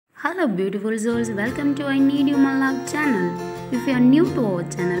Hello beautiful souls, welcome to I Need You My Love channel. If you are new to our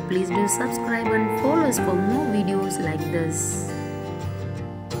channel, please do subscribe and follow us for more videos like this.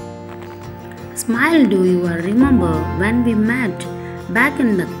 Smile, do you remember when we met back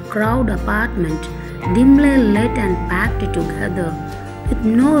in the crowd apartment, dimly lit and packed together, with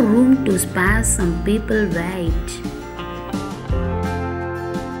no room to spare some people wait.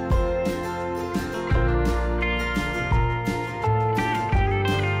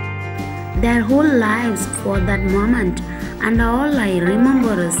 Their whole lives for that moment, and all I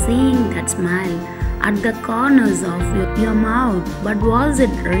remember is seeing that smile at the corners of your mouth. But was it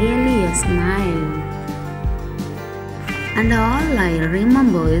really a smile? And all I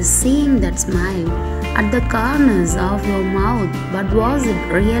remember is seeing that smile at the corners of your mouth. But was it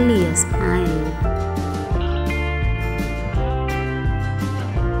really a smile?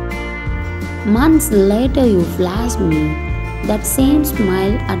 Months later, you flashed me that same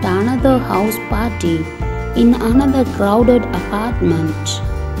smile at another house party in another crowded apartment,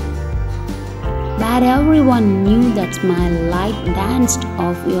 where everyone knew that smile. Light danced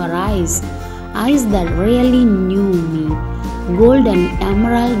off your eyes that really knew me, gold and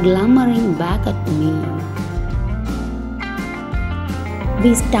emerald glimmering back at me.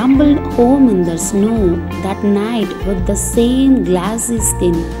 We stumbled home in the snow that night with the same glassy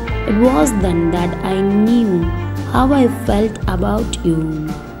skin. It was then that I knew how I felt about you.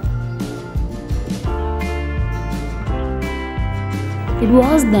 It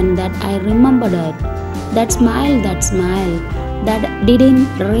was then that I remembered it. That smile that didn't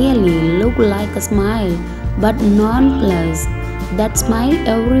really look like a smile, but nonetheless, that smile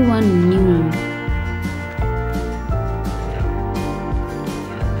everyone knew.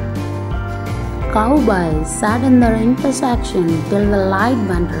 Cowboy sat in the intersection till the light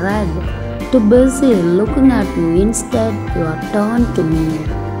went red, too busy looking at you. Instead, you turned to me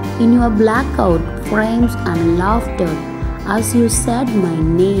in your blackout frames and laughed as you said my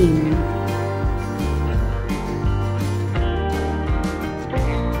name.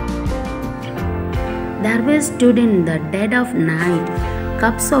 There we stood in the dead of night,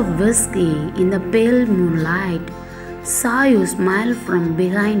 cups of whiskey in the pale moonlight. Saw you smile from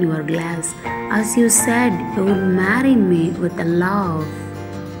behind your glass as you said you would marry me with a laugh.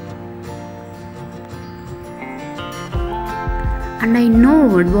 And I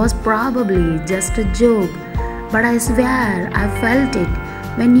know it was probably just a joke, but I swear I felt it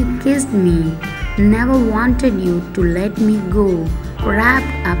when you kissed me. Never wanted you to let me go,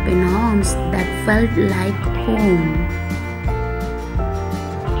 wrapped up in arms that felt like home.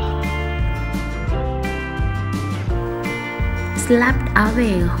 Slept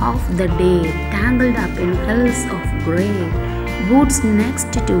away half the day, tangled up in hills of grey, boots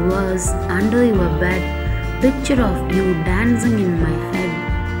next to us under your bed, picture of you dancing in my head.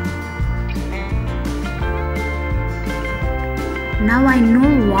 Now I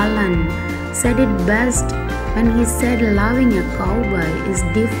know Wallen said it best when he said loving a cowboy is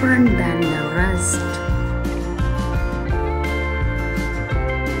different than the rest.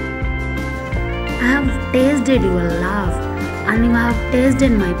 I have tasted your love and you have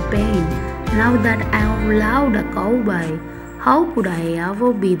tasted my pain. Now that I have loved a cowboy, how could I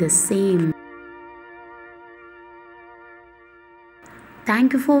ever be the same?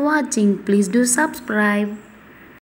 Thank you for watching. Please do subscribe.